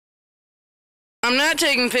I'm not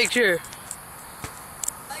taking a picture.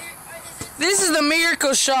 This is the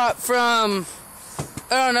miracle shot from,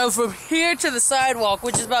 I don't know, from here to the sidewalk,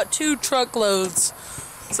 which is about 2 truckloads.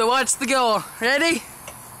 So watch the goal. Ready?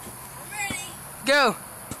 I'm ready. Go.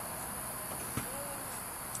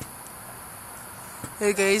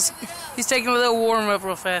 Okay, he's taking a little warm up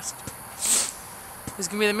real fast. This is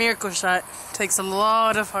gonna be the miracle shot. Takes a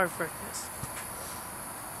lot of hard practice.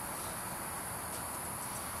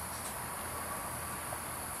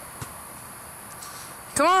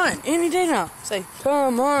 Come on, any day now. Say,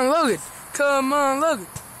 come on, Logan. Come on, Logan.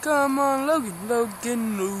 Come on, Logan.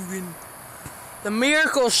 Logan. The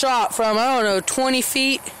miracle shot from, I don't know, 20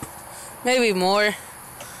 feet, maybe more.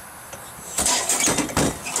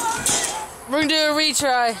 We're gonna do a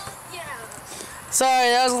retry. Yeah. Sorry,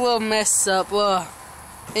 that was a little messed up.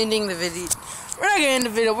 Ending the video. We're not gonna end the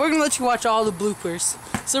video. We're gonna let you watch all the bloopers.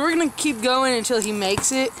 So we're gonna keep going until he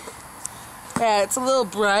makes it. Yeah, it's a little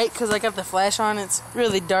bright because I got the flash on. It's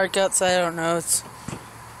really dark outside. I don't know. It's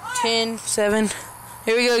 10, 7.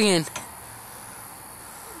 Here we go again.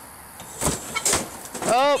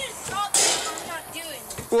 Oh. I'm not doing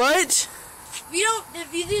it. What?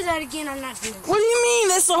 If you do that again, I'm not doing it. What do you mean?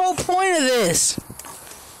 That's the whole point of this.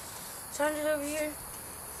 Turn it over here.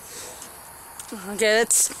 Okay,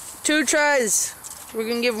 that's 2 tries. We're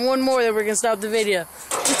gonna give 1 more, then we're gonna stop the video.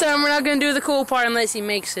 This time we're not gonna do the cool part unless he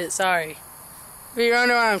makes it. Sorry. If you're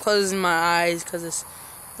wondering why I'm closing my eyes, because it's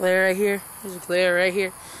glare right here. There's a glare right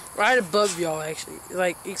here. Right above y'all, actually.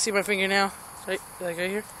 Like, you can see my finger now? Like right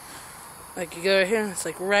here? Like, you go right here, it's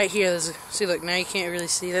like right here. See, look, now you can't really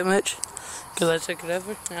see that much. Because I took it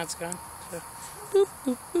over. Now it's gone. So, boop,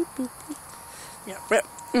 boop, boop, boop, boop. Yeah, but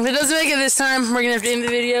if it doesn't make it this time, we're going to have to end the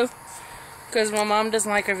video. Because my mom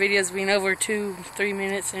doesn't like our videos being over 2-3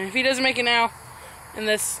 minutes. And if he doesn't make it now,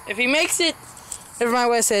 if he makes it, never mind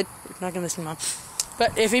what I said. We're not going to listen to Mom.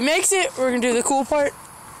 But if he makes it, we're going to do the cool part.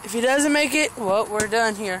 If he doesn't make it, well, we're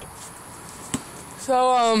done here.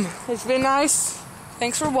 So, it's been nice.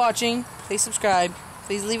 Thanks for watching. Please subscribe.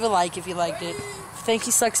 Please leave a like if you liked it. If you think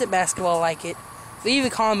he sucks at basketball, like it. Leave a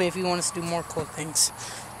comment if you want us to do more cool things.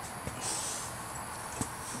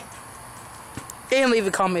 And leave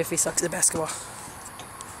a comment if he sucks at basketball.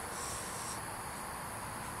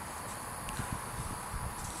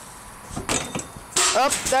 Oh,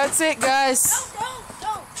 that's it, guys.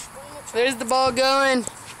 Don't. There's the ball going.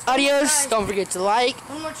 Adios. Don't forget to like.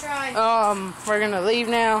 One more try. We're gonna leave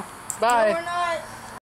now. Bye. No, we're not.